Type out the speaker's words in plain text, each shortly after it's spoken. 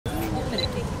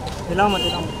हिलाओ मत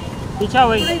पीछा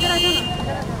वही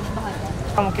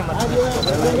मुख्य मत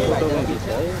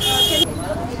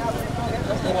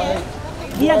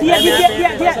दिया दिया दिया दिया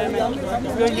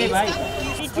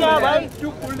दिया भाई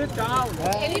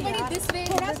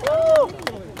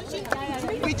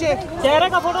पीछे चेहरे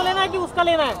का फोटो लेना है कि उसका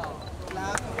लेना है?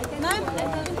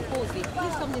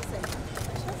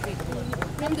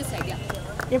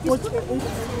 ये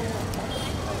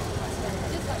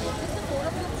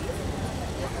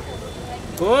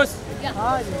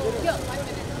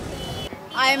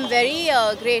I am very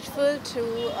grateful to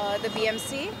the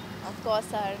BMC, of course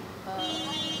our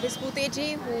Visputeji,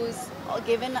 who's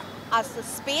given us the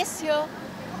space here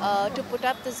to put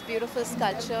up this beautiful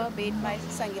sculpture made by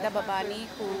Sangeeta Babani,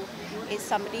 who is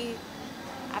somebody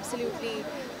absolutely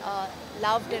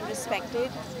loved and respected.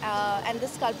 And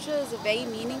this sculpture is a very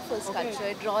meaningful sculpture.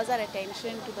 It draws our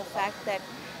attention to the fact that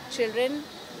children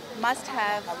must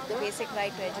have the basic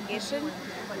right to education,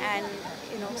 and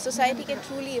society can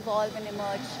truly evolve and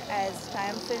emerge as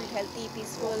triumphant, healthy,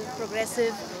 peaceful,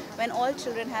 progressive when all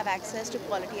children have access to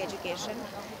quality education.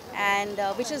 And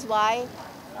which is why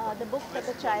the book that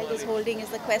the child is holding is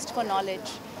the quest for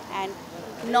knowledge, and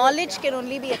knowledge can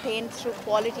only be attained through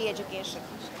quality education.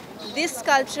 This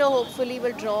sculpture hopefully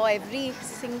will draw every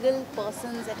single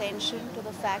person's attention to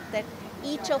the fact that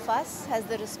each of us has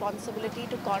the responsibility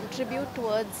to contribute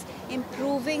towards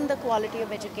improving the quality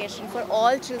of education for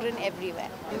all children everywhere.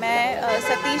 मैं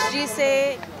सतीश जी से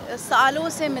सालों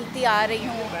से मिलती आ रही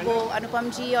हूँ। वो अनुपम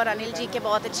जी और अनिल जी के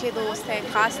बहुत अच्छे दोस्त हैं,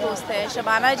 ख़ास दोस्त हैं।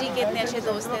 शबाना जी के इतने अच्छे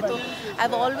दोस्त हैं। तो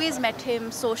I've always met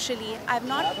him socially. I've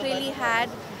not really had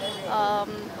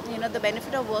the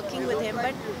benefit of working with him,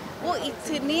 but वो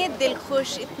इतने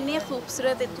दिलखुश, इतने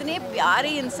खूबसूरत, इतने प्यारे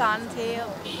इंसान थे।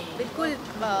 बिल्कुल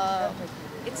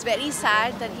it's very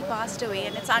sad that he passed away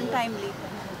and it's untimely.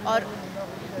 और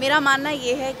मेरा मानना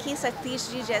ये है कि सतीश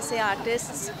जी जैसे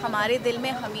आर्टिस्ट्स हमारे दिल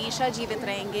में हमेशा जीवित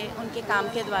रहेंगे उनके काम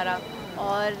के द्वारा,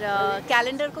 और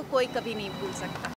कैलेंडर को कोई कभी नहीं भूल सकता।